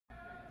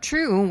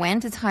Chu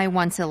went to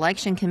Taiwan's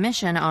election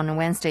commission on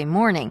Wednesday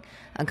morning,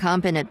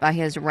 accompanied by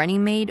his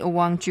running mate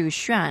Wang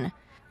Zhuxuan.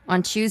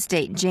 On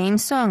Tuesday,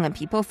 James Sung, a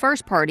People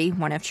First Party,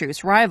 one of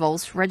Chu's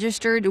rivals,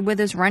 registered with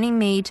his running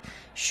mate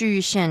Xu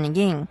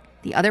Shenying.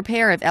 The other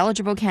pair of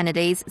eligible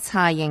candidates,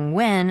 Tsai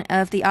Ing-wen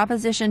of the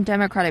opposition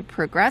Democratic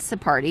Progressive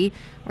Party,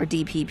 or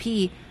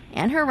DPP,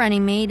 and her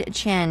running mate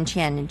Chen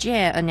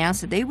Qianjie announced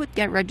that they would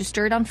get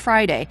registered on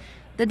Friday,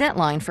 the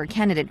deadline for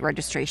candidate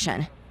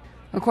registration.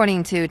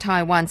 According to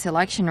Taiwan's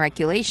election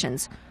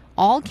regulations,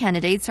 all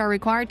candidates are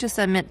required to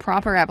submit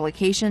proper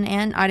application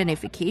and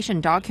identification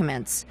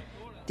documents.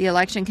 The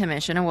Election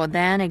Commission will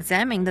then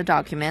examine the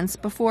documents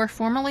before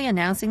formally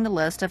announcing the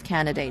list of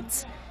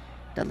candidates.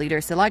 The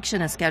leader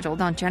selection is scheduled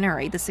on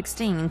January the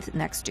 16th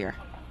next year.